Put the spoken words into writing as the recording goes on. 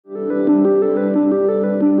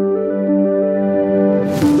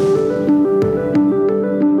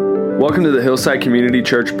Welcome to the Hillside Community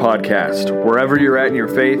Church podcast. Wherever you're at in your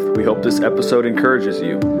faith, we hope this episode encourages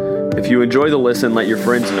you. If you enjoy the listen, let your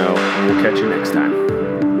friends know, and we'll catch you next time.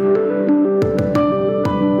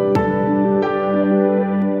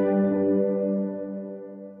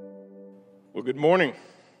 Well, good morning.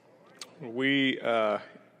 We, as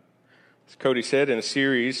Cody said, in a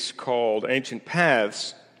series called Ancient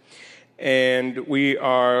Paths, and we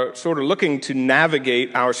are sort of looking to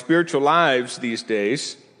navigate our spiritual lives these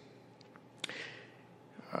days,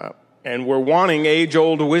 and we're wanting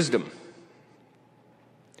age-old wisdom.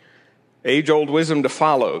 Age-old wisdom to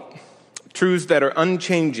follow. Truths that are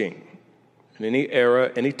unchanging in any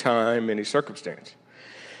era, any time, any circumstance.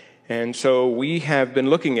 And so we have been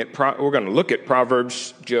looking at, we're going to look at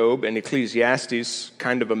Proverbs, Job, and Ecclesiastes,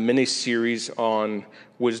 kind of a mini-series on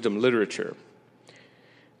wisdom literature.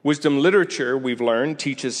 Wisdom literature, we've learned,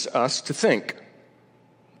 teaches us to think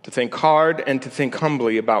hard and to think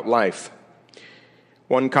humbly about life.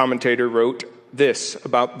 One commentator wrote this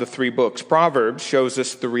about the three books. Proverbs shows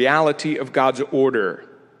us the reality of God's order.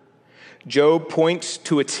 Job points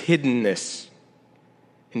to its hiddenness,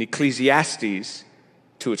 and Ecclesiastes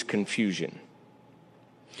to its confusion.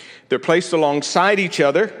 They're placed alongside each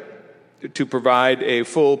other to provide a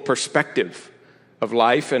full perspective of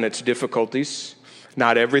life and its difficulties.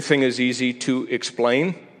 Not everything is easy to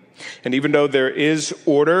explain. And even though there is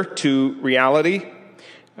order to reality,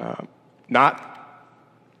 not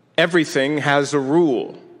everything has a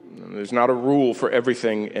rule. There's not a rule for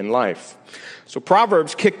everything in life. So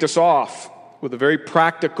Proverbs kicked us off with a very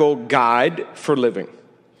practical guide for living.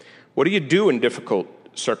 What do you do in difficult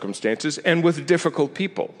circumstances and with difficult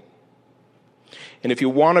people? And if you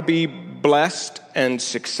want to be blessed and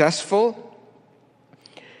successful,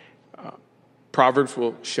 Proverbs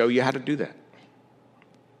will show you how to do that.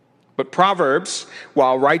 But Proverbs,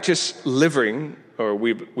 while righteous living, or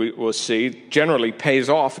we will see, generally pays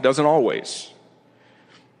off, it doesn't always.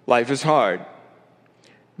 Life is hard.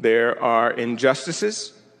 There are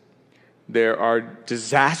injustices. There are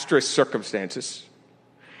disastrous circumstances.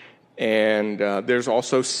 And there's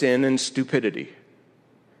also sin and stupidity.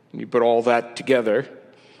 And you put all that together,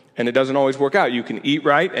 and it doesn't always work out. You can eat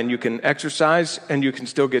right, and you can exercise, and you can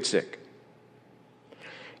still get sick.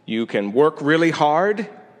 You can work really hard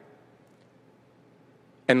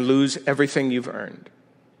and lose everything you've earned.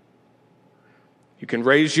 You can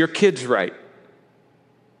raise your kids right,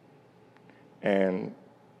 and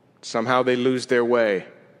somehow they lose their way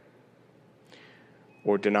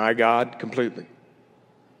or deny God completely.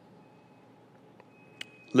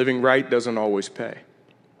 Living right doesn't always pay.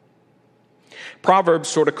 Proverbs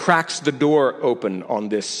sort of cracks the door open on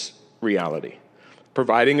this reality,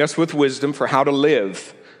 providing us with wisdom for how to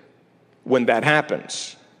live when that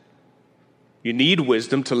happens. You need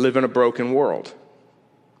wisdom to live in a broken world.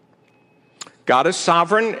 God is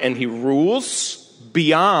sovereign, and he rules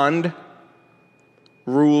beyond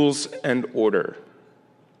rules and order.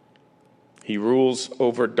 He rules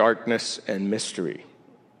over darkness and mystery.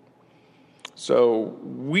 So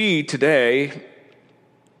we today,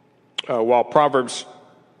 while Proverbs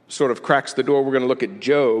sort of cracks the door, we're going to look at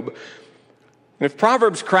Job. And if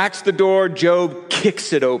Proverbs cracks the door, Job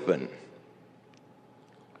kicks it open.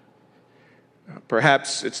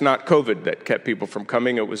 Perhaps it's not COVID that kept people from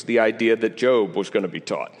coming. It was the idea that Job was going to be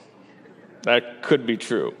taught. That could be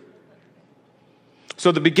true.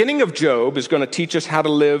 So the beginning of Job is going to teach us how to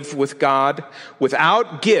live with God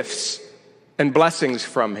without gifts and blessings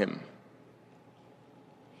from him.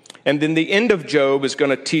 And then the end of Job is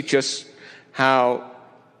going to teach us how,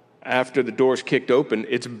 after the door's kicked open,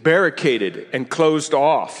 it's barricaded and closed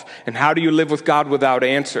off. And how do you live with God without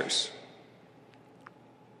answers?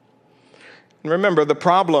 Remember, the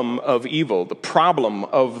problem of evil, the problem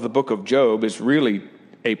of the book of Job is really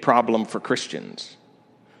a problem for Christians.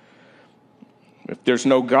 If there's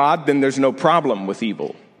no God, then there's no problem with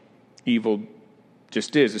evil. Evil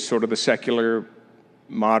just is. It's sort of the secular,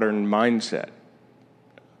 modern mindset.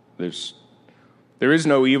 There is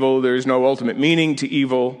no evil. There is no ultimate meaning to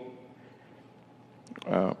evil.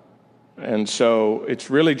 And so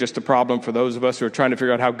it's really just a problem for those of us who are trying to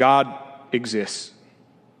figure out how God exists.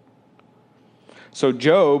 So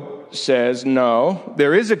Job says, no,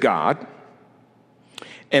 there is a God,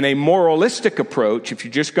 and a moralistic approach, if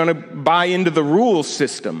you're just going to buy into the rule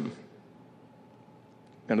system,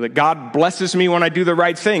 and that God blesses me when I do the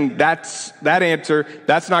right thing, that's not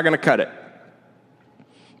going to cut it.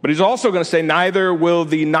 But he's also going to say neither will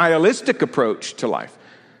the nihilistic approach to life,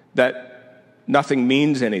 that nothing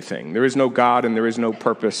means anything. There is no God and there is no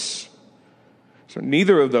purpose. So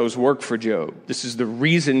neither of those work for Job. This is the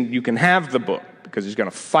reason you can have the book, because he's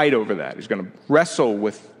going to fight over that. He's going to wrestle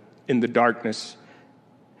with in the darkness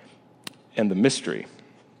and the mystery.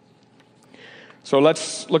 So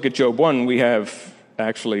let's look at Job 1. We have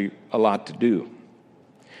actually a lot to do.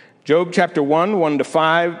 Job chapter 1,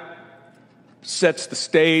 1-5 sets the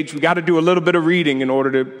stage. We got to do a little bit of reading in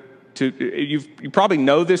order to you probably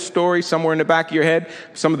know this story somewhere in the back of your head.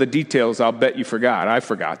 Some of the details I'll bet you forgot. I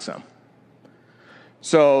forgot some.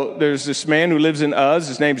 So there's this man who lives in Uz.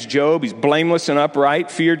 His name's Job. He's blameless and upright,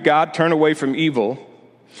 feared God, turned away from evil.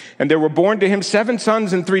 And there were born to him 7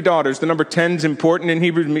 sons and 3 daughters. The number 10 is important in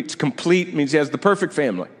Hebrew. It means complete, means he has the perfect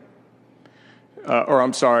family.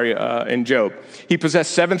 In Job. He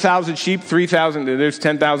possessed 7,000 sheep, 3,000, there's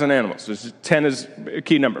 10,000 animals. 10 is a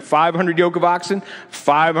key number. 500 yoke of oxen,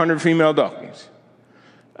 500 female donkeys.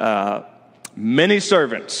 Many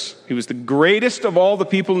servants. He was the greatest of all the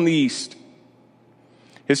people in the East.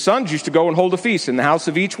 His sons used to go and hold a feast in the house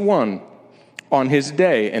of each one on his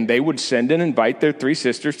day, and they would send and invite their 3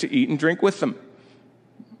 sisters to eat and drink with them.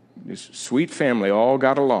 This sweet family all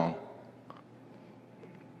got along.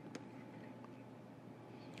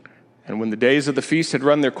 And when the days of the feast had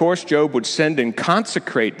run their course, Job would send and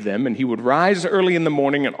consecrate them, and he would rise early in the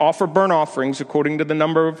morning and offer burnt offerings according to the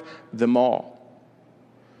number of them all.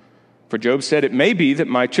 For Job said, "It may be that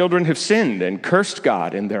my children have sinned and cursed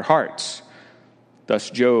God in their hearts." Thus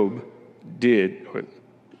Job did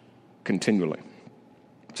continually.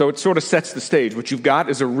 So it sort of sets the stage. What you've got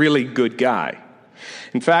is a really good guy.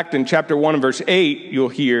 In fact, in chapter 1 and verse 8, you'll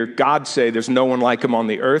hear God say there's no one like him on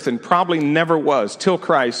the earth, and probably never was. Till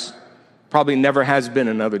Christ, probably never has been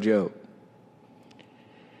another Job.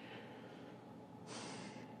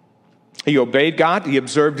 He obeyed God. He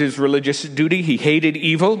observed his religious duty. He hated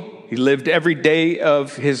evil. He lived every day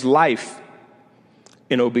of his life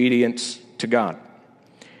in obedience to God.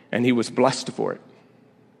 And he was blessed for it.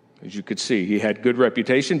 As you could see, he had good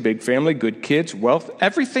reputation, big family, good kids, wealth,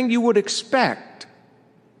 everything you would expect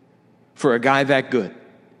for a guy that good.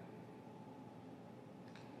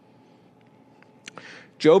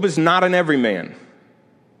 Job is not an everyman.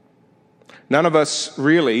 None of us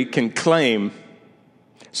really can claim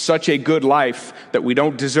such a good life that we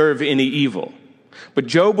don't deserve any evil. But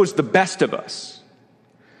Job was the best of us,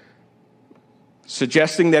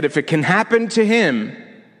 suggesting that if it can happen to him,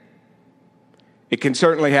 it can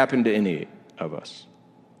certainly happen to any of us.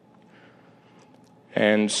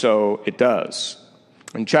 And so it does.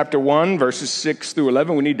 In chapter 1, verses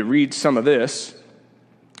 6-11, we need to read some of this.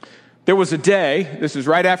 There was a day, this is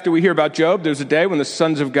right after we hear about Job, there was a day when the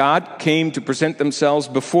sons of God came to present themselves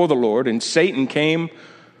before the Lord, and Satan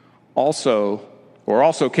also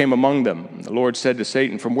came among them. The Lord said to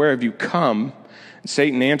Satan, "From where have you come?" And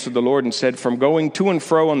Satan answered the Lord and said, "From going to and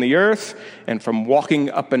fro on the earth, and from walking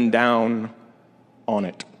up and down on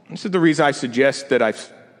it." This is the reason I suggest that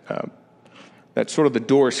that sort of the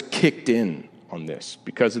doors kicked in on this,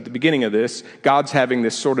 because at the beginning of this, God's having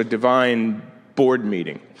this sort of divine board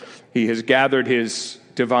meeting. He has gathered his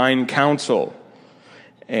divine council,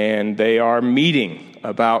 and they are meeting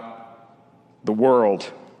about the world.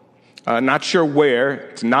 Not sure where.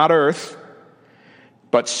 It's not earth,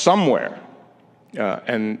 but somewhere.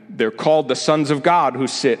 And they're called the sons of God who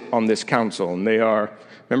sit on this council. And they are,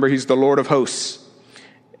 remember, he's the Lord of hosts.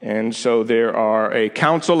 And so there are a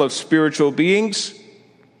council of spiritual beings,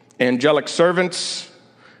 angelic servants,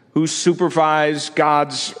 who supervise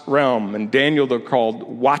God's realm. In Daniel, they're called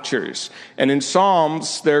watchers. And in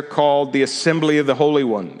Psalms, they're called the assembly of the holy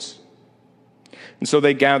ones. And so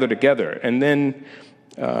they gather together. And then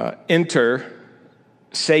enter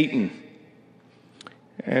Satan.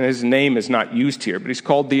 And his name is not used here, but he's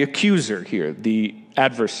called the accuser here, the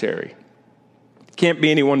adversary. Can't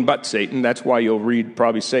be anyone but Satan. That's why you'll read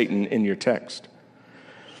probably Satan in your text.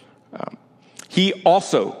 He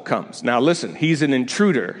also comes. Now listen, he's an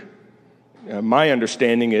intruder. My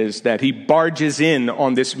understanding is that he barges in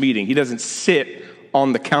on this meeting. He doesn't sit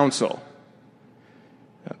on the council.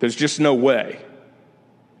 There's just no way.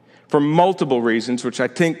 For multiple reasons, which I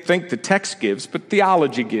think the text gives, but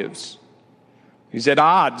theology gives. He's at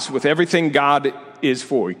odds with everything God is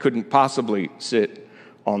for. He couldn't possibly sit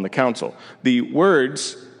on the council. The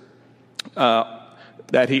words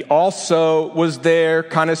that he also was there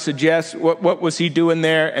kind of suggests what was he doing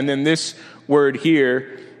there? And then this word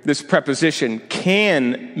here, this preposition,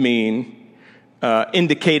 can mean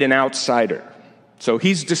indicate an outsider. So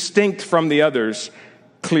he's distinct from the others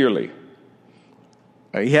clearly.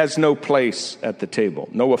 He has no place at the table,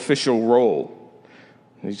 no official role.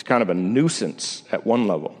 He's kind of a nuisance at one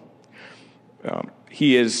level.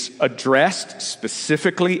 He is addressed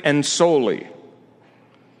specifically and solely.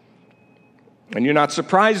 And you're not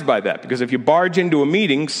surprised by that, because if you barge into a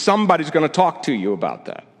meeting, somebody's going to talk to you about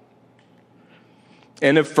that.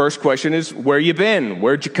 And the first question is, where you been?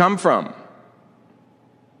 Where'd you come from?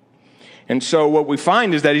 And so what we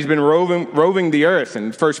find is that he's been roving the earth.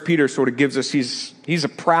 And 1 Peter sort of gives us, he's a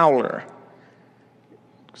prowler.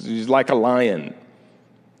 Because he's like a lion.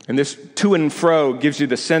 And this to and fro gives you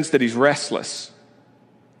the sense that he's restless.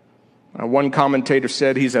 One commentator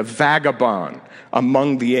said he's a vagabond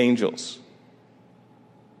among the angels.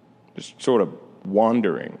 Just sort of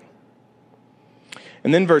wandering.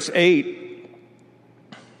 And then verse 8,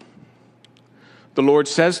 the Lord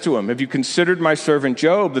says to him, have you considered my servant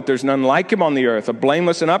Job, that there's none like him on the earth, a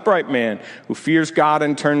blameless and upright man who fears God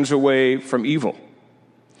and turns away from evil?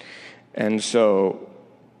 And so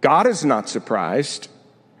God is not surprised.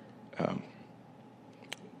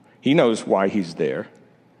 He knows why he's there.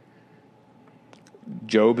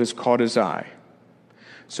 Job has caught his eye.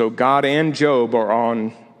 So God and Job are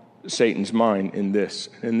on Satan's mind in this.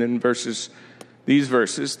 And then these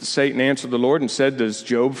verses, Satan answered the Lord and said, does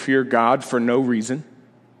Job fear God for no reason?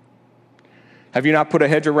 Have you not put a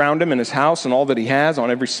hedge around him and his house and all that he has on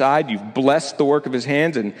every side? You've blessed the work of his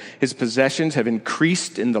hands, and his possessions have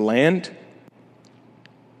increased in the land.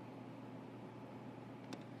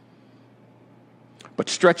 But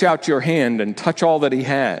stretch out your hand and touch all that he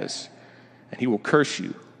has, and he will curse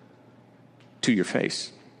you to your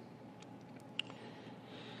face.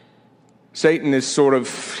 Satan is sort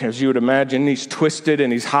of, as you would imagine, he's twisted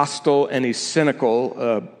and he's hostile and he's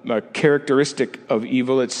cynical, a characteristic of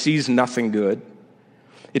evil. It sees nothing good.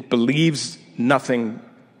 It believes nothing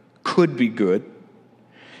could be good.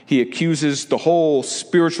 He accuses the whole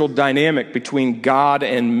spiritual dynamic between God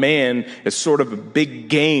and man as sort of a big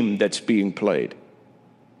game that's being played.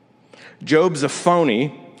 Job's a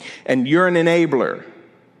phony, and you're an enabler.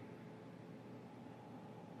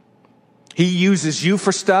 He uses you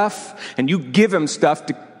for stuff, and you give him stuff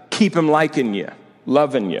to keep him liking you,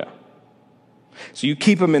 loving you. So you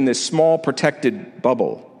keep him in this small, protected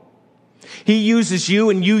bubble. He uses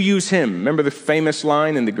you, and you use him. Remember the famous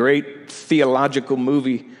line in the great theological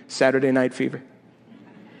movie, Saturday Night Fever?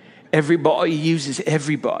 Everybody uses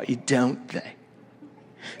everybody, don't they?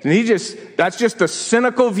 And that's just a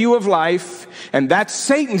cynical view of life, and that's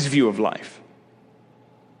Satan's view of life.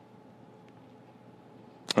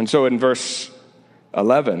 And so in verse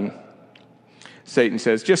 11, Satan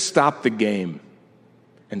says, just stop the game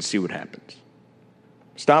and see what happens.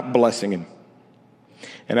 Stop blessing him.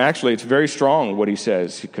 And actually, it's very strong what he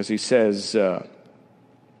says, because he says, and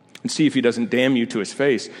see if he doesn't damn you to his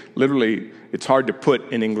face. Literally, it's hard to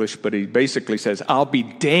put in English, but he basically says, I'll be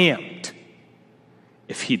damned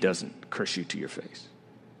if he doesn't curse you to your face.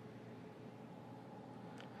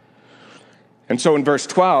 And so in verse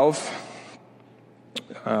 12,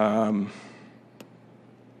 let's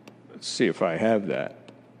see if I have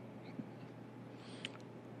that.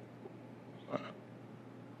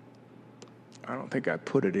 I don't think I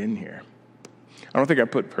put it in here. I don't think I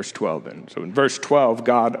put verse 12 in. So in verse 12,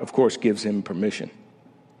 God, of course, gives him permission.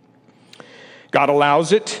 God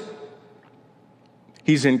allows it.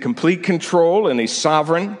 He's in complete control and he's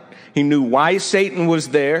sovereign. He knew why Satan was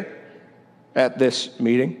there at this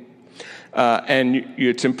meeting. And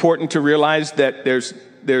it's important to realize that there's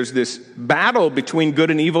this battle between good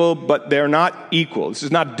and evil, but they're not equal. This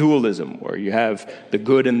is not dualism, where you have the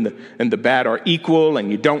good and the bad are equal,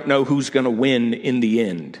 and you don't know who's going to win in the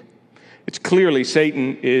end. It's clearly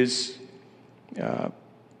Satan is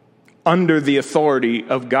under the authority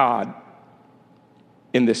of God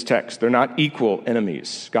in this text. They're not equal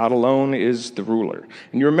enemies. God alone is the ruler.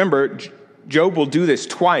 And you remember, Job will do this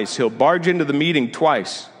twice. He'll barge into the meeting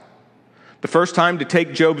twice. The first time to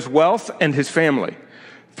take Job's wealth and his family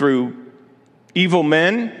through evil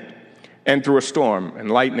men and through a storm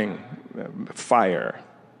and lightning, fire.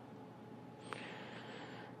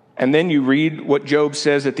 And then you read what Job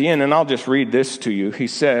says at the end, and I'll just read this to you. He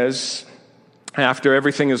says, after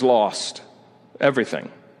everything is lost,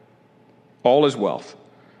 everything, all his wealth,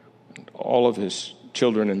 all of his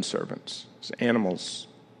children and servants, his animals,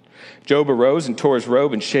 Job arose and tore his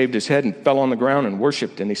robe and shaved his head and fell on the ground and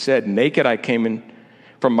worshipped. And he said, naked I came in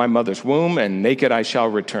from my mother's womb, and naked I shall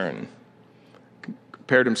return.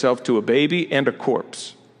 Compared himself to a baby and a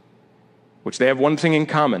corpse, which they have one thing in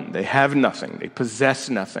common. They have nothing. They possess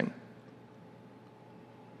nothing.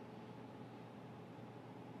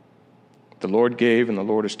 The Lord gave, and the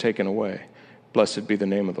Lord has taken away. Blessed be the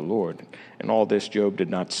name of the Lord. And all this Job did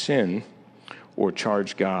not sin or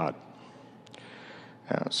charge God.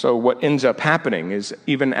 So what ends up happening is,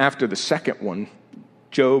 even after the second one,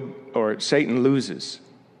 Satan loses.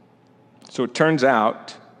 So it turns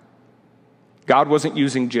out God wasn't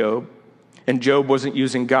using Job, and Job wasn't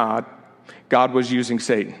using God. God was using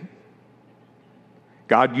Satan.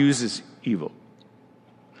 God uses evil.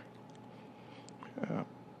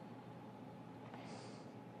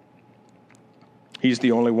 He's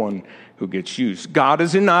the only one who gets used. God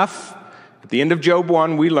is enough. At the end of Job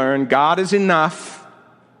 1, we learn God is enough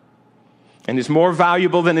and is more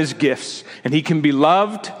valuable than his gifts. And he can be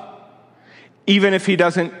loved even if he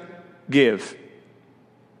doesn't give.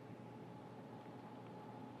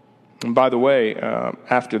 And by the way,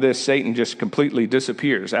 after this, Satan just completely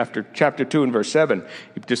disappears. After chapter 2 and verse 7,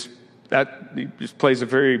 he just plays a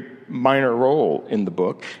very minor role in the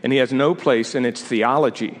book, and he has no place in its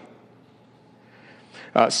theology.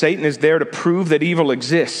 Satan is there to prove that evil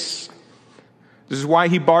exists. This is why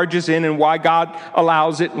he barges in and why God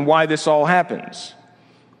allows it and why this all happens.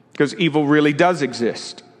 Because evil really does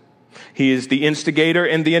exist. He is the instigator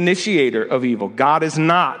and the initiator of evil. God's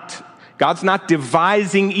not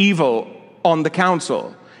devising evil on the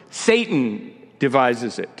council. Satan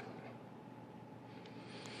devises it.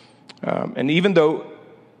 And even though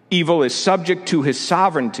evil is subject to his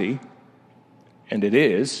sovereignty, and it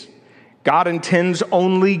is, God intends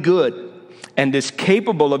only good and is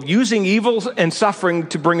capable of using evil and suffering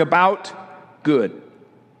to bring about good.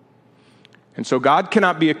 And so God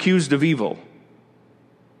cannot be accused of evil.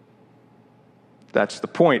 That's the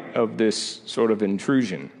point of this sort of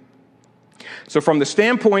intrusion. So from the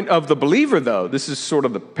standpoint of the believer, though, this is sort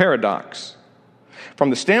of the paradox. From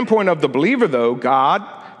the standpoint of the believer, though, God,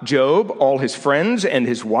 Job, all his friends, and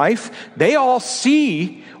his wife, they all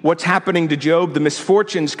see what's happening to Job, the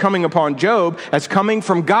misfortunes coming upon Job, as coming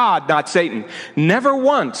from God, not Satan. Never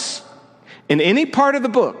once in any part of the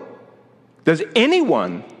book does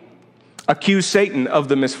anyone accuse Satan of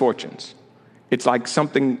the misfortunes. It's like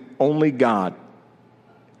something only God.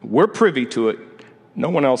 We're privy to it. No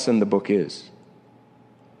one else in the book is.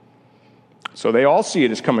 So they all see it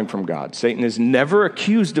as coming from God. Satan is never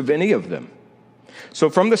accused of any of them. So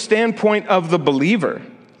from the standpoint of the believer,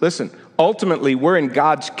 listen, ultimately we're in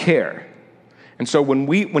God's care. And so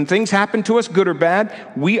when things happen to us, good or bad,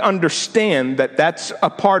 we understand that that's a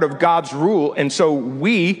part of God's rule. And so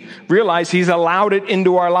we realize he's allowed it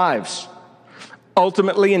into our lives.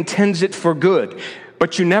 Ultimately intends it for good.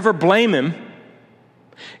 But you never blame him.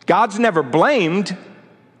 God's never blamed,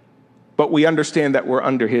 but we understand that we're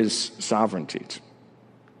under his sovereignty.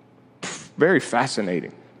 It's very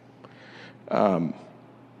fascinating.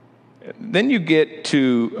 Then you get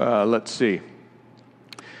to, let's see.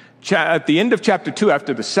 At the end of chapter 2,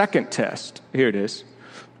 after the second test, here it is.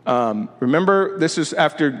 Remember, this is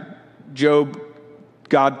after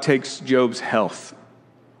God takes Job's health.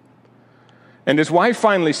 And his wife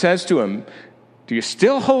finally says to him, "Do you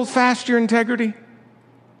still hold fast your integrity?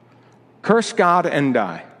 Curse God and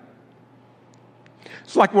die."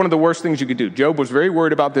 It's like one of the worst things you could do. Job was very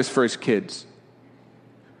worried about this for his kids.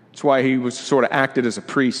 That's why he was sort of acted as a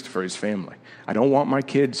priest for his family. I don't want my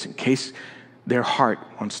kids, in case their heart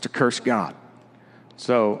wants to curse God.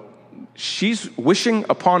 So she's wishing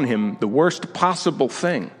upon him the worst possible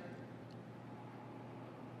thing.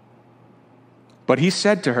 But he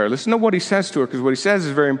said to her, listen to what he says to her, because what he says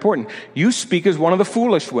is very important. You speak as one of the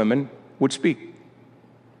foolish women would speak.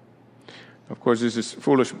 Of course, there's this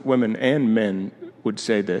foolish women and men would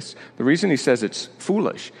say this. The reason he says it's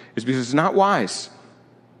foolish is because it's not wise.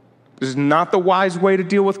 This is not the wise way to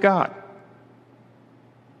deal with God.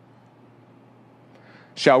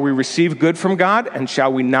 Shall we receive good from God, and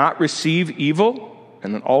shall we not receive evil?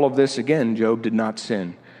 And then all of this, again, Job did not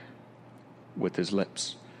sin with his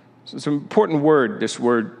lips. So it's an important word, this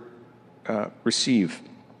word, receive.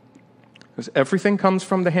 Because everything comes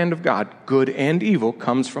from the hand of God. Good and evil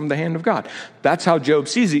comes from the hand of God. That's how Job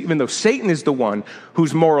sees it, even though Satan is the one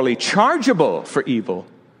who's morally chargeable for evil.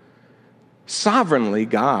 Sovereignly,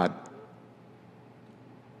 God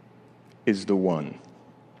is the one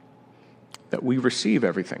that we receive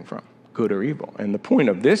everything from, good or evil. And the point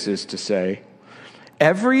of this is to say,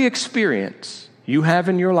 every experience you have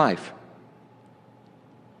in your life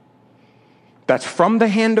that's from the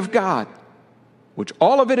hand of God, which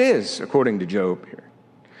all of it is, according to Job here,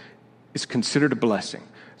 is considered a blessing.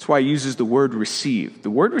 That's why he uses the word receive.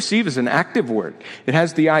 The word receive is an active word. It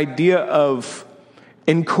has the idea of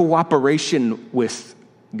in cooperation with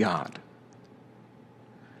God.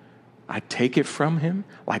 I take it from him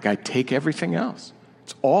like I take everything else.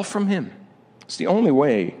 It's all from him. It's the only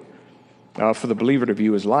way for the believer to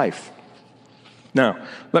view his life. Now,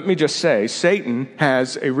 let me just say, Satan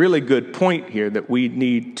has a really good point here that we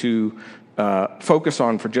need to focus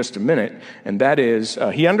on for just a minute, and that is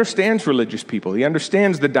he understands religious people. He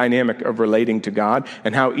understands the dynamic of relating to God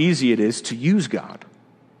and how easy it is to use God.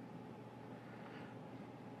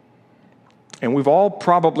 And we've all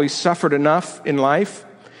probably suffered enough in life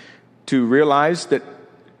to realize that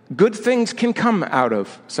good things can come out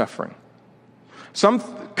of suffering. Some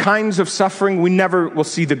kinds of suffering we never will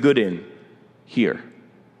see the good in here.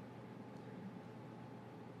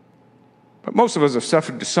 But most of us have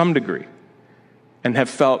suffered to some degree and have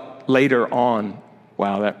felt later on,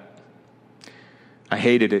 wow, I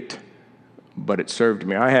hated it, but it served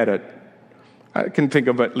me. I can think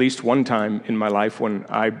of at least one time in my life when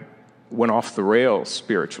I went off the rails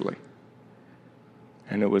spiritually.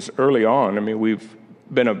 And it was early on. I mean, we've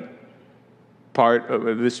been a part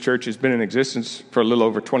of this church has been in existence for a little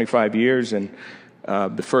over 25 years, and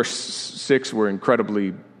the first 6 were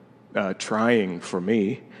incredibly trying for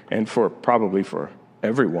me and probably for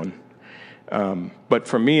everyone. But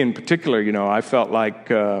for me in particular, I felt like,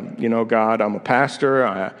 God, I'm a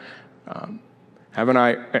pastor.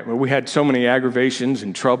 We had so many aggravations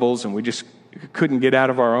and troubles, and we just couldn't get out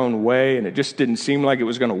of our own way, and it just didn't seem like it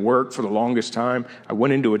was going to work for the longest time. I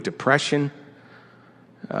went into a depression.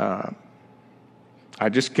 I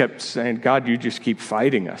just kept saying, God, you just keep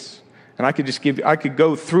fighting us. And I could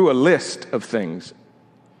go through a list of things.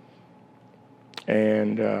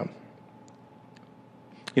 And,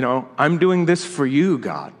 I'm doing this for you,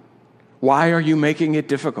 God. Why are you making it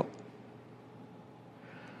difficult?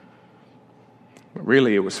 But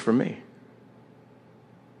really, it was for me.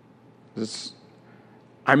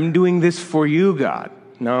 I'm doing this for you, God.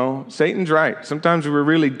 No, Satan's right. Sometimes we're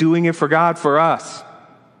really doing it for God, for us.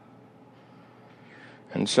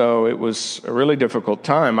 And so it was a really difficult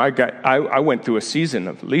time. I went through a season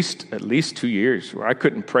of at least 2 years where I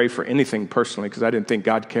couldn't pray for anything personally because I didn't think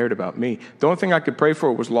God cared about me. The only thing I could pray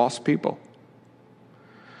for was lost people.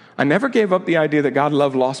 I never gave up the idea that God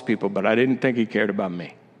loved lost people, but I didn't think he cared about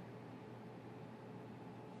me.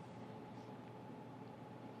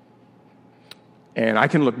 And I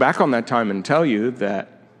can look back on that time and tell you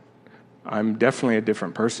that I'm definitely a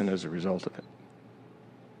different person as a result of it.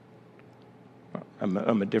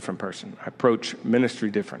 I'm a different person. I approach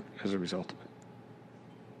ministry different as a result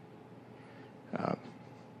of it.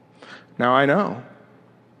 Now I know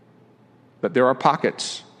that there are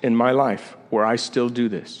pockets in my life where I still do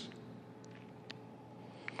this.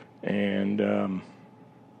 And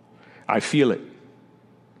I feel it.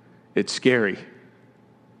 It's scary.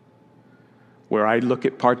 Where I look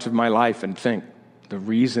at parts of my life and think, the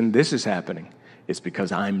reason this is happening is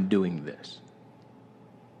because I'm doing this.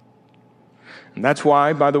 And that's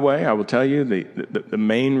why, by the way, I will tell you the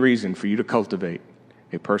main reason for you to cultivate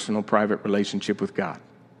a personal, private relationship with God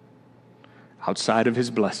outside of his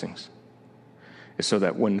blessings is so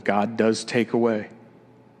that when God does take away,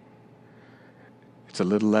 it's a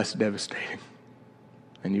little less devastating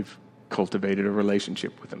and you've cultivated a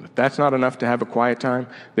relationship with him. If that's not enough to have a quiet time,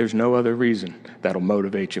 there's no other reason that'll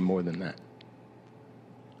motivate you more than that.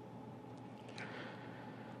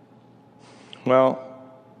 Well,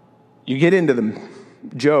 you get into the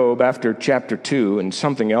Job after chapter 2, and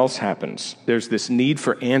something else happens. There's this need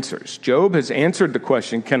for answers. Job has answered the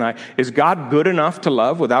question, is God good enough to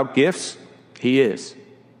love without gifts? He is.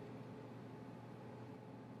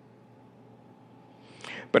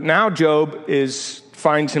 But now Job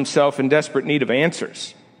finds himself in desperate need of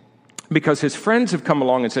answers because his friends have come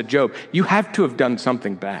along and said, Job, you have to have done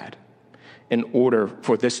something bad in order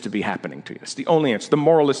for this to be happening to you. It's the only answer, the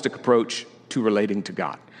moralistic approach to relating to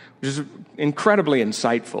God, which is incredibly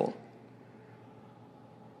insightful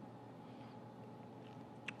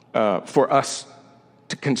for us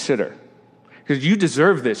to consider. Because you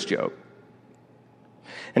deserve this, Job.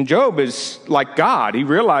 And Job is like God. He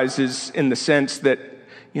realizes in the sense that,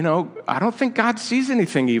 I don't think God sees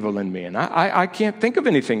anything evil in me, and I can't think of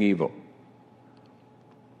anything evil.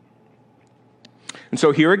 And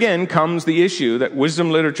so here again comes the issue that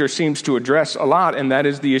wisdom literature seems to address a lot, and that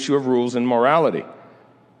is the issue of rules and morality.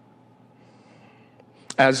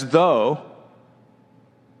 As though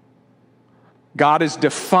God is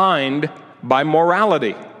defined by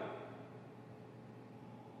morality.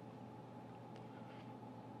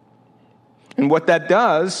 And what that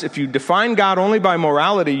does, if you define God only by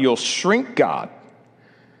morality, you'll shrink God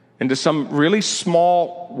into some really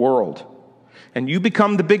small world. And you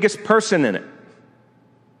become the biggest person in it.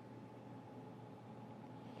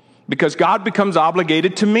 Because God becomes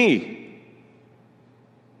obligated to me.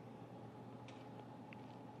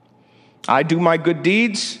 I do my good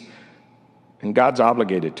deeds, and God's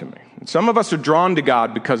obligated to me. And some of us are drawn to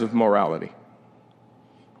God because of morality.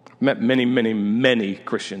 I've met many, many, many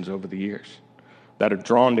Christians over the years that are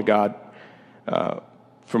drawn to God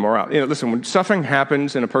for morality. Listen, when suffering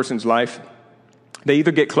happens in a person's life, they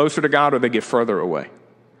either get closer to God or they get further away.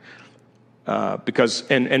 Because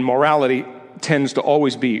morality tends to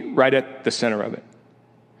always be right at the center of it.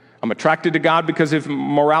 I'm attracted to God because of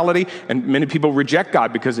morality, and many people reject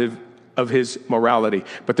God because of his morality,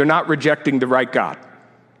 but they're not rejecting the right God.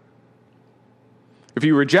 If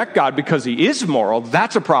you reject God because he is moral,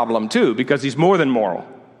 that's a problem too, because he's more than moral.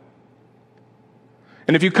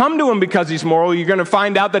 And if you come to him because he's moral, you're going to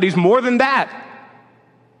find out that he's more than that.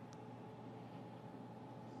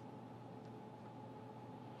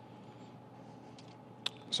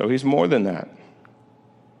 So he's more than that.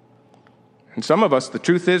 And some of us, the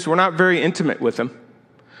truth is, we're not very intimate with him,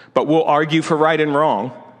 but we'll argue for right and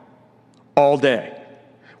wrong all day.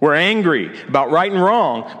 We're angry about right and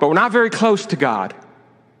wrong, but we're not very close to God,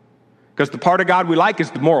 because the part of God we like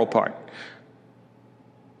is the moral part.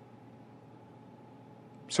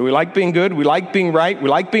 So we like being good, we like being right, we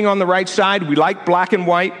like being on the right side, we like black and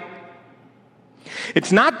white.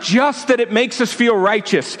 It's not just that it makes us feel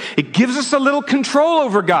righteous. It gives us a little control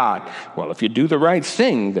over God. Well, if you do the right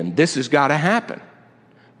thing, then this has got to happen.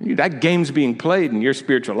 That game's being played in your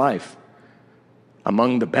spiritual life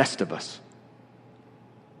among the best of us.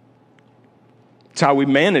 It's how we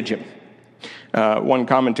manage him. One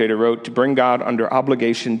commentator wrote, to bring God under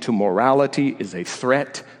obligation to morality is a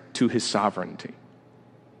threat to his sovereignty.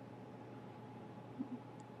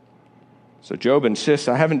 So Job insists,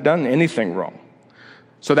 I haven't done anything wrong.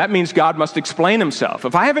 So that means God must explain himself.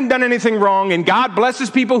 If I haven't done anything wrong and God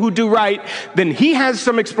blesses people who do right, then he has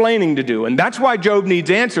some explaining to do. And that's why Job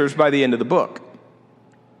needs answers by the end of the book.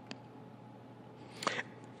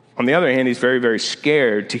 On the other hand, he's very, very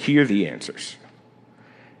scared to hear the answers.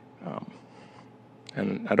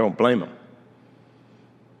 And I don't blame him.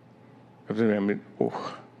 I mean,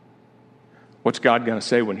 what's God going to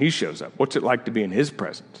say when he shows up? What's it like to be in his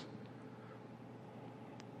presence?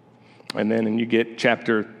 And then you get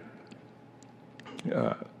chapter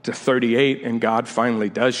to 38, and God finally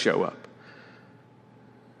does show up.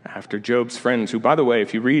 After Job's friends, who, by the way,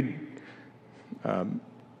 if you read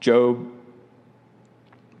Job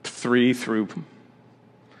 3 through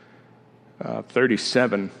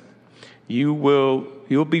 37,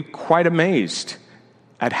 you'll be quite amazed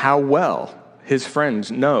at how well his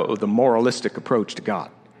friends know the moralistic approach to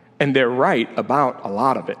God. And they're right about a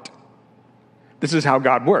lot of it. This is how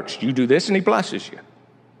God works. You do this and he blesses you.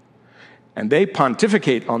 And they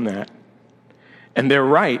pontificate on that. And they're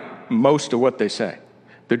right most of what they say.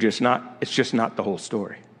 It's just not the whole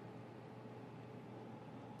story.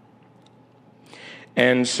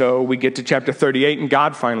 And so we get to chapter 38 and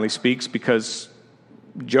God finally speaks because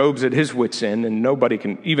Job's at his wit's end and nobody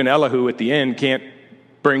can, even Elihu at the end can't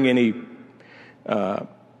bring any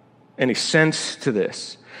sense to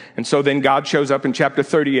this. And so then God shows up in chapter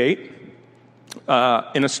 38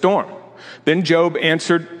 in a storm. Then Job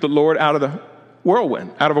answered the Lord out of a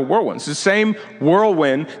whirlwind. It's the same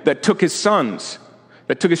whirlwind that took his sons,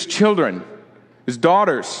 that took his children, his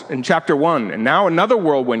daughters in chapter 1. And now another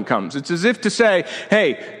whirlwind comes. It's as if to say,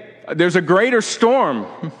 hey, there's a greater storm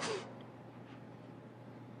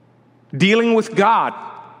dealing with God.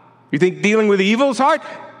 You think dealing with evil's hard?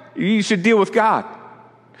 You should deal with God.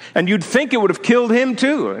 And you'd think it would have killed him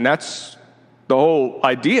too. And that's the whole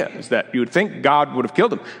idea, is that you would think God would have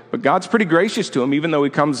killed him. But God's pretty gracious to him, even though he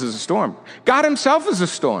comes as a storm. God himself is a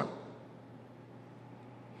storm.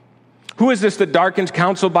 Who is this that darkens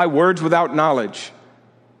counsel by words without knowledge?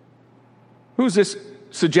 Who is this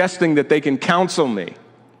suggesting that they can counsel me?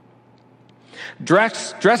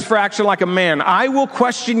 Dress for action like a man. I will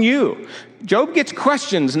question you. Job gets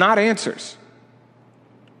questions, not answers.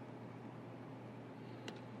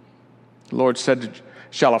 The Lord said,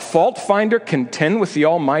 shall a fault finder contend with the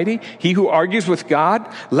Almighty? He who argues with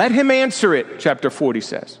God, let him answer it, chapter 40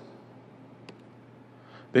 says.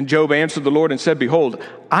 Then Job answered the Lord and said, behold,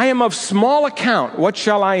 I am of small account. What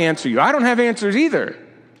shall I answer you? I don't have answers either.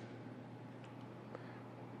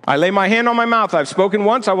 I lay my hand on my mouth. I've spoken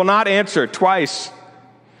once. I will not answer twice,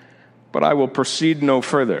 but I will proceed no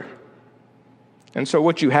further. And so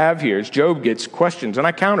what you have here is Job gets questions, and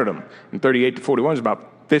I counted them. In 38 to 41 is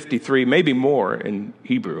about 53, maybe more in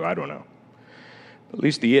Hebrew. I don't know. At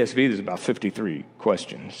least the ESV, there's about 53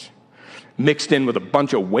 questions mixed in with a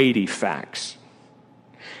bunch of weighty facts.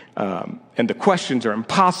 And the questions are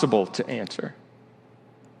impossible to answer.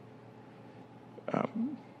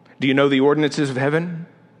 Do you know the ordinances of heaven,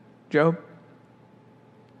 Job?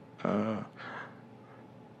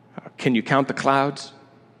 Can you count the clouds?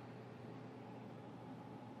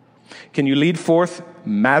 Can you lead forth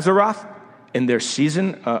Mazaroth in their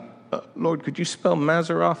season? Lord, could you spell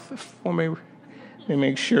Mazaroth for me? Let me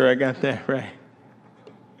make sure I got that right.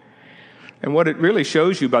 And what it really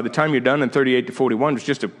shows you by the time you're done in 38 to 41 is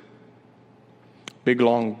just a big,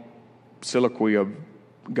 long soliloquy of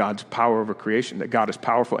God's power over creation, that God is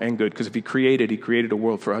powerful and good. Because if he created a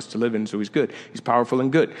world for us to live in, so he's good. He's powerful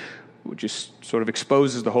and good, which just sort of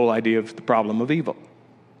exposes the whole idea of the problem of evil.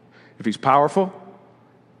 If he's powerful,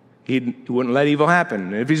 he wouldn't let evil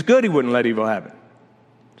happen. If he's good, he wouldn't let evil happen.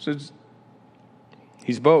 So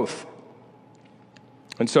he's both.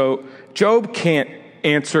 And so Job can't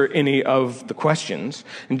answer any of the questions.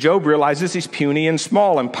 And Job realizes he's puny and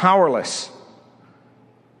small and powerless.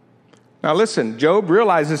 Now listen, Job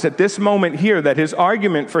realizes at this moment here that his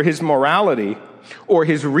argument for his morality or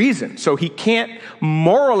his reason, so he can't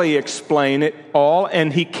morally explain it all,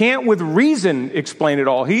 and he can't with reason explain it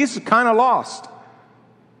all. He's kind of lost.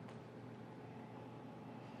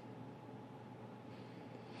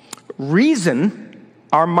 Reason,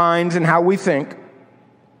 our minds and how we think,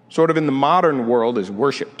 sort of in the modern world, is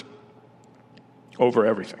worshipped over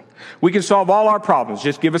everything. We can solve all our problems.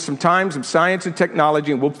 Just give us some time, some science and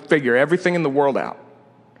technology, and we'll figure everything in the world out.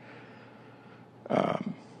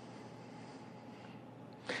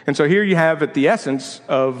 And so here you have at the essence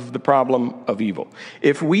of the problem of evil.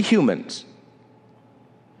 If we humans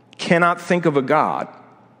cannot think of a God,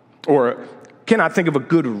 or cannot think of a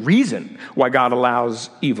good reason why God allows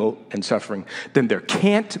evil and suffering, then there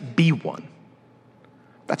can't be one.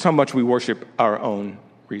 That's how much we worship our own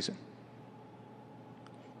reason.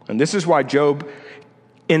 And this is why Job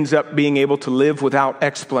ends up being able to live without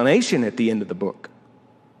explanation at the end of the book.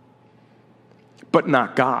 But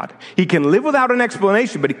not God. He can live without an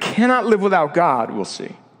explanation, but he cannot live without God, we'll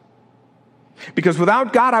see. Because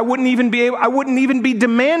without God, I wouldn't even be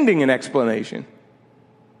demanding an explanation.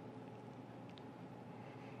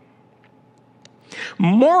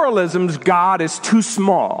 Moralism's God is too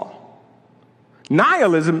small.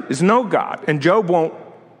 Nihilism is no God, and Job won't.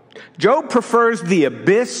 Job prefers the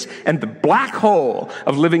abyss and the black hole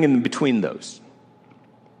of living in between those.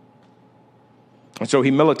 And so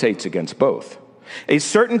he militates against both. A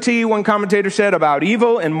certainty, one commentator said, about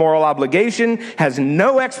evil and moral obligation has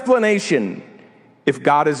no explanation if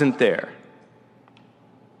God isn't there.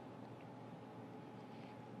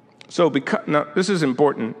 So now, this is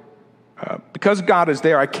important. Because God is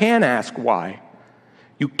there, I can ask why.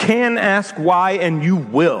 You can ask why, and you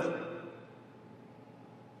will.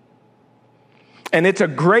 And it's a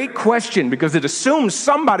great question because it assumes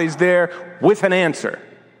somebody's there with an answer,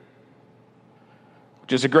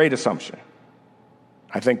 which is a great assumption.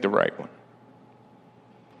 I think the right one.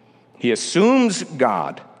 He assumes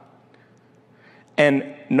God, and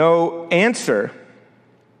no answer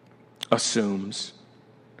assumes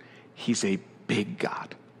he's a big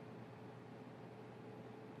God.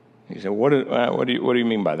 You say, what do you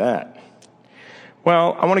mean by that?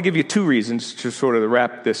 Well, I want to give you two reasons to sort of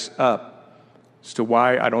wrap this up as to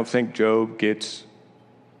why I don't think Job gets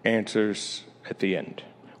answers at the end.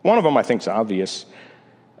 One of them I think is obvious.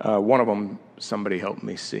 One of them, somebody helped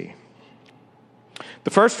me see.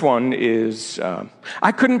 The first one is,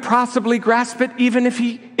 I couldn't possibly grasp it even if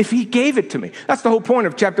he gave it to me. That's the whole point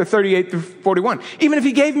of chapter 38 through 41. Even if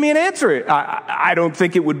he gave me an answer, I don't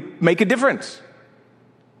think it would make a difference.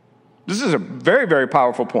 This is a very, very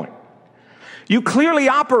powerful point. You clearly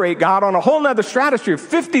operate, God, on a whole nother stratosphere of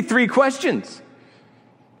 53 questions.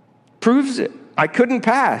 Proves it. I couldn't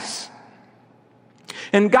pass.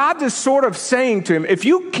 And God is sort of saying to him, if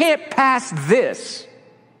you can't pass this,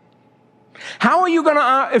 how are you going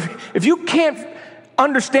to, if you can't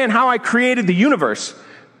understand how I created the universe,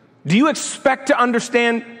 do you expect to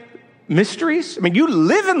understand mysteries? I mean, you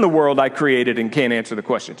live in the world I created and can't answer the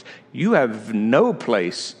questions. You have no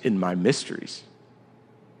place in my mysteries.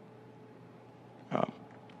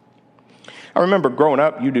 I remember growing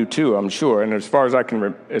up, you do too, I'm sure, and as far as I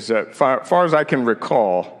can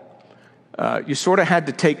recall, you sort of had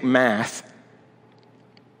to take math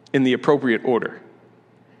in the appropriate order.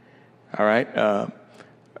 All right?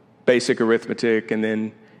 Basic arithmetic, and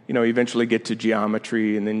then eventually get to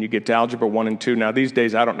geometry, and then you get to algebra 1 and 2. Now, these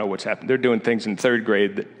days, I don't know what's happened. They're doing things in third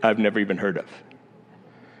grade that I've never even heard of.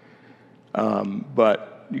 But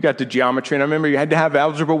you got to geometry, and I remember you had to have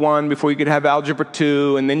algebra 1 before you could have algebra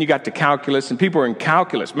 2, and then you got to calculus, and people were in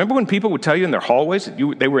calculus. Remember when people would tell you in their hallways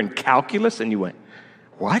that they were in calculus, and you went,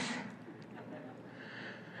 what?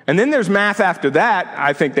 And then there's math after that.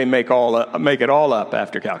 I think they make it all up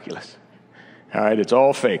after calculus. All right, it's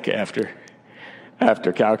all fake after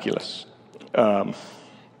calculus.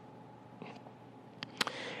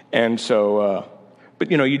 And so, but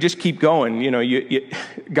you just keep going.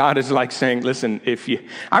 God is like saying, listen,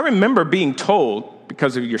 I remember being told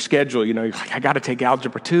because of your schedule, you're like, I got to take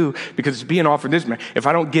algebra 2 because it's being offered this, man. If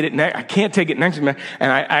I don't get it next, I can't take it next, man. And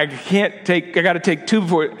I got to take 2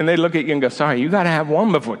 before, and they look at you and go, sorry, you got to have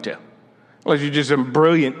 1 before 2. Unless you're just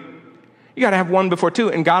brilliant. You got to have one before two.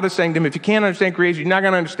 And God is saying to him, if you can't understand creation, you're not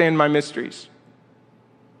going to understand my mysteries.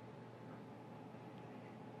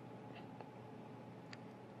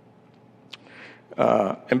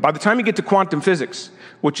 And by the time you get to quantum physics,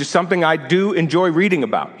 which is something I do enjoy reading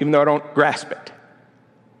about, even though I don't grasp it.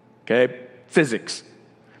 Okay? Physics.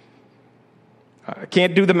 I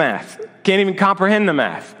can't do the math. Can't even comprehend the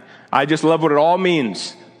math. I just love what it all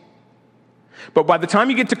means. But by the time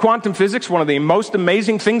you get to quantum physics, one of the most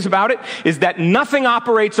amazing things about it is that nothing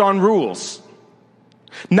operates on rules.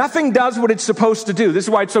 Nothing does what it's supposed to do. This is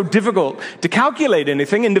why it's so difficult to calculate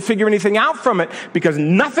anything and to figure anything out from it, because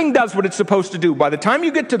nothing does what it's supposed to do. By the time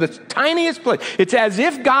you get to the tiniest place, it's as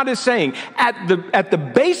if God is saying, at the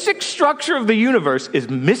basic structure of the universe is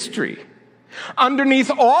mystery.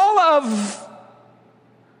 Underneath all of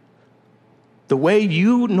the way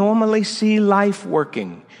you normally see life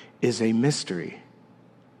working is a mystery.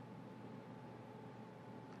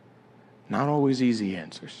 Not always easy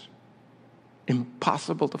answers.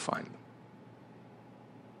 Impossible to find them.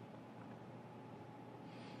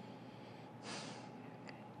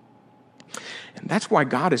 And that's why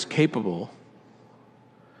God is capable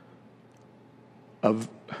of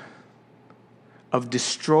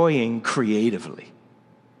destroying creatively.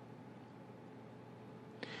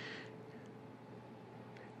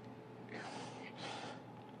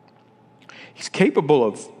 He's capable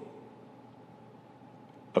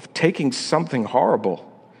of taking something horrible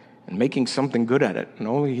and making something good at it, and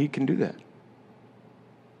only he can do that.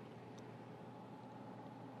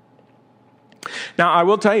 Now, I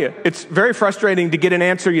will tell you, it's very frustrating to get an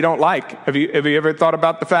answer you don't like. Have you ever thought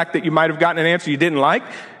about the fact that you might have gotten an answer you didn't like?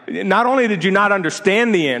 Not only did you not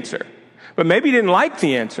understand the answer, but maybe you didn't like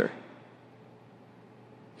the answer.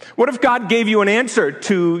 What if God gave you an answer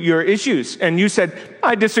to your issues and you said,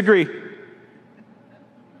 I disagree?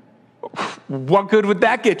 What good would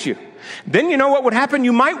that get you? Then you know what would happen?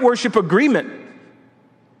 You might worship agreement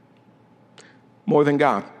more than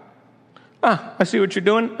God. I see what you're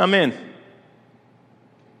doing. I'm in.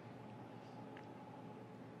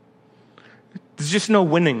 There's just no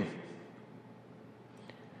winning.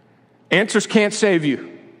 Answers can't save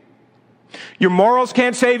you. Your morals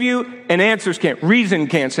can't save you, and answers can't. Reason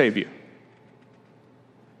can't save you.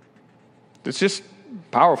 It's just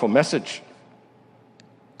a powerful message.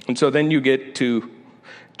 And so then you get to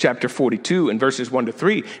chapter 42 and verses 1 to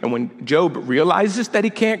 3. And when Job realizes that he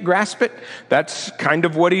can't grasp it, that's kind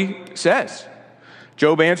of what he says.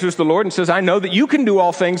 Job answers the Lord and says, I know that you can do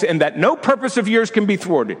all things and that no purpose of yours can be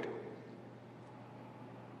thwarted.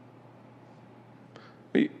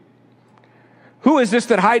 Who is this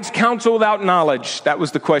that hides counsel without knowledge? That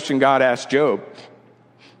was the question God asked Job.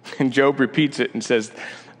 And Job repeats it and says,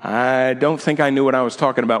 I don't think I knew what I was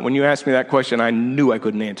talking about. When you asked me that question, I knew I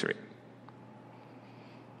couldn't answer it.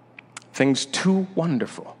 Things too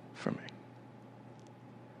wonderful for me.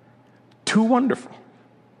 Too wonderful.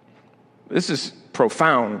 This is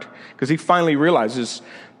profound because he finally realizes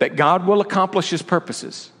that God will accomplish his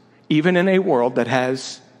purposes, even in a world that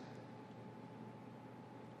has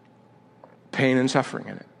pain and suffering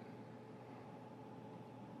in it.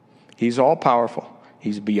 He's all powerful.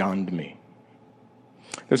 He's beyond me.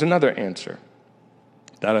 There's another answer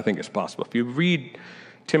that I think is possible. If you read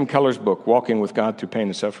Tim Keller's book, Walking with God Through Pain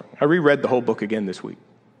and Suffering, I reread the whole book again this week.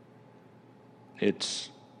 It's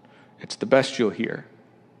the best you'll hear.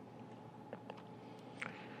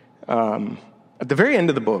 At the very end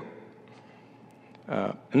of the book,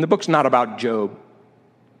 and the book's not about Job,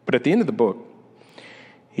 but at the end of the book,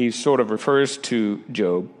 he sort of refers to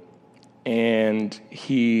Job, and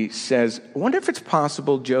he says, I wonder if it's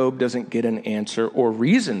possible Job doesn't get an answer or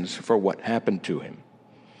reasons for what happened to him.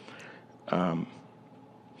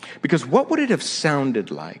 Because what would it have sounded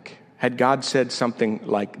like had God said something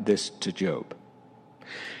like this to Job?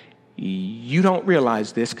 You don't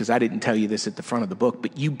realize this because I didn't tell you this at the front of the book,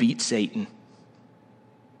 but you beat Satan.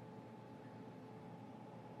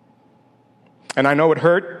 And I know it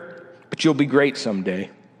hurt, but you'll be great someday.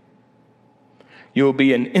 You'll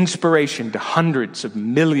be an inspiration to hundreds of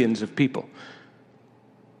millions of people.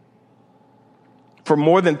 For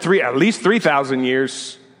more than at least 3,000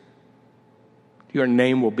 years, your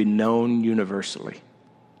name will be known universally.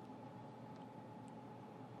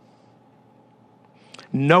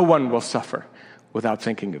 No one will suffer without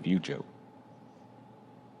thinking of you, Job.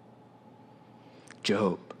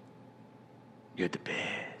 Job, you're the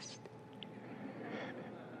best.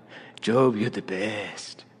 Job, you're the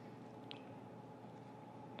best.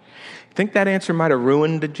 Think that answer might have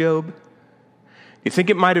ruined Job? You think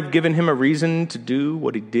it might have given him a reason to do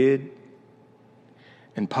what he did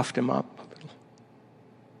and puffed him up a little?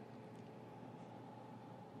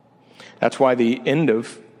 That's why the end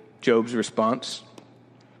of Job's response,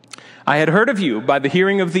 I had heard of you by the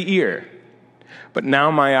hearing of the ear, but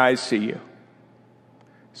now my eyes see you.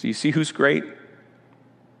 So you see who's great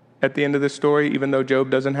at the end of this story, even though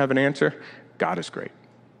Job doesn't have an answer? God is great.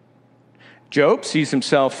 Job sees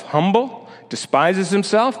himself humble, despises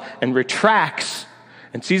himself, and retracts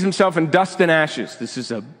and sees himself in dust and ashes. This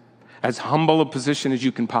is as humble a position as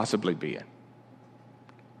you can possibly be in.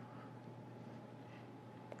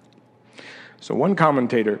 So one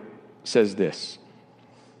commentator says this.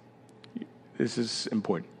 This is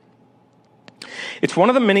important. It's one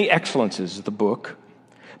of the many excellences of the book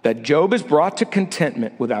that Job is brought to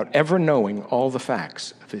contentment without ever knowing all the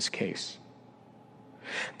facts of his case.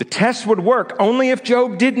 The test would work only if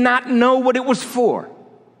Job did not know what it was for.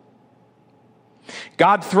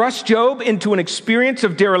 God thrust Job into an experience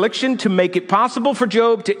of dereliction to make it possible for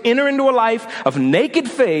Job to enter into a life of naked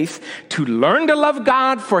faith, to learn to love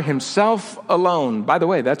God for himself alone. By the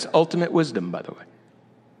way, that's ultimate wisdom, by the way.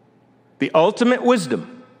 The ultimate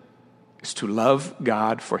wisdom is to love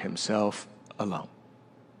God for himself alone.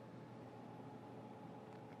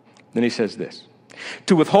 Then he says this.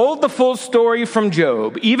 To withhold the full story from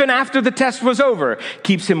Job, even after the test was over,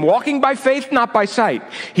 keeps him walking by faith, not by sight.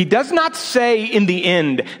 He does not say in the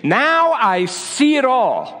end, now I see it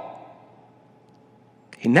all.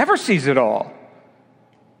 He never sees it all.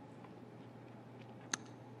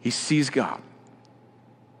 He sees God.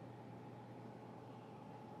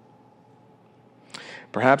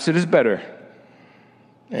 Perhaps it is better,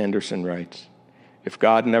 Anderson writes, if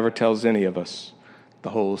God never tells any of us the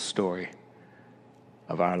whole story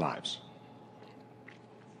of our lives.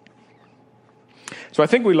 So I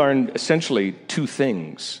think we learned essentially two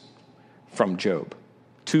things from Job.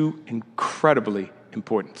 Two incredibly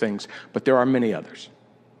important things, but there are many others.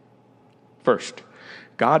 First,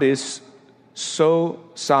 God is so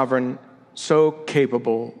sovereign, so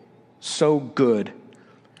capable, so good,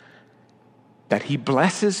 that he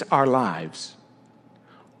blesses our lives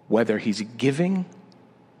whether he's giving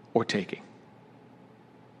or taking.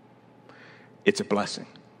 It's a blessing.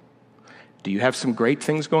 Do you have some great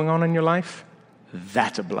things going on in your life?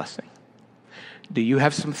 That's a blessing. Do you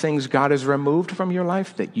have some things God has removed from your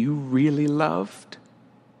life that you really loved?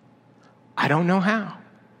 I don't know how,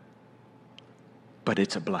 but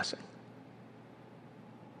it's a blessing.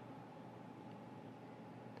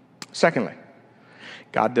 Secondly,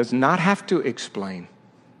 God does not have to explain,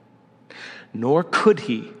 nor could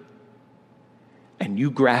he, and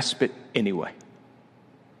you grasp it anyway.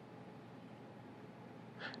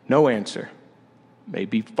 No answer may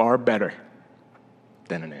be far better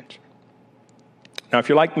than an answer. Now, if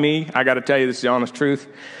you're like me, I got to tell you, this is the honest truth.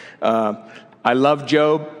 I love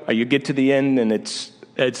Job. You get to the end, and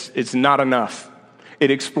it's not enough.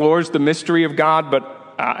 It explores the mystery of God,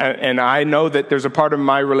 and I know that there's a part of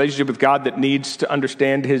my relationship with God that needs to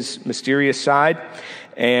understand his mysterious side,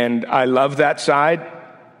 and I love that side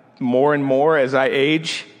more and more as I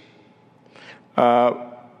age,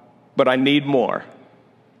 but I need more.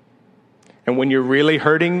 And when you're really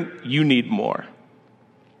hurting, you need more.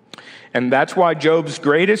 And that's why Job's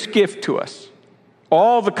greatest gift to us,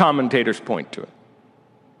 all the commentators point to it,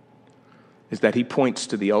 is that he points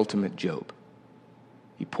to the ultimate Job.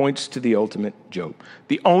 He points to the ultimate Job,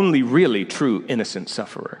 the only really true innocent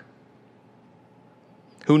sufferer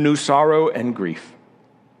who knew sorrow and grief.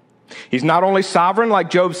 He's not only sovereign, like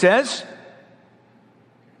Job says.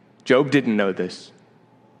 Job didn't know this.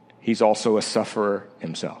 He's also a sufferer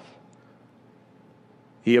himself.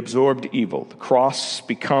 He absorbed evil. The cross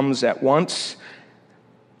becomes at once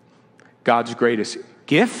God's greatest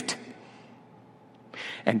gift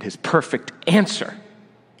and his perfect answer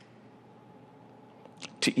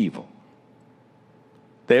to evil.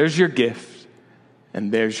 There's your gift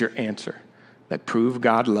and there's your answer that prove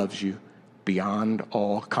God loves you beyond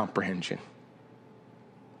all comprehension.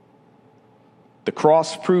 The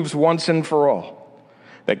cross proves once and for all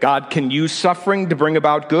that God can use suffering to bring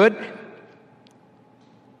about good,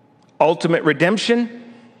 ultimate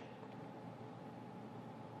redemption,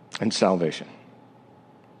 and salvation,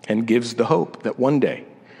 and gives the hope that one day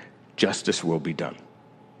justice will be done.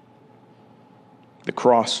 The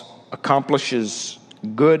cross accomplishes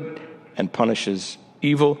good and punishes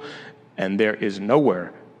evil, and there is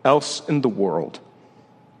nowhere else in the world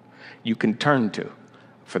you can turn to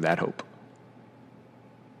for that hope.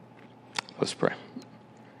 Let's pray.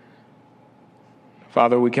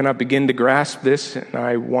 Father, we cannot begin to grasp this, and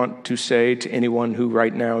I want to say to anyone who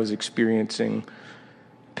right now is experiencing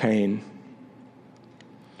pain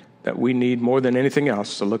that we need more than anything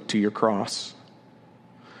else to look to your cross.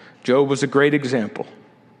 Job was a great example,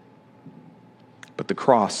 but the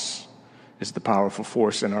cross is the powerful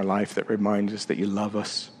force in our life that reminds us that you love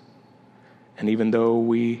us. And even though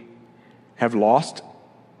we have lost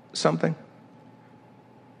something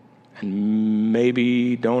and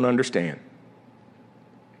maybe don't understand,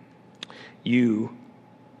 you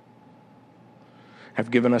have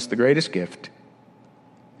given us the greatest gift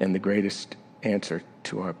and the greatest answer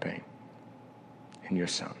to our pain in your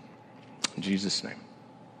Son. In Jesus' name,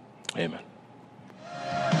 amen.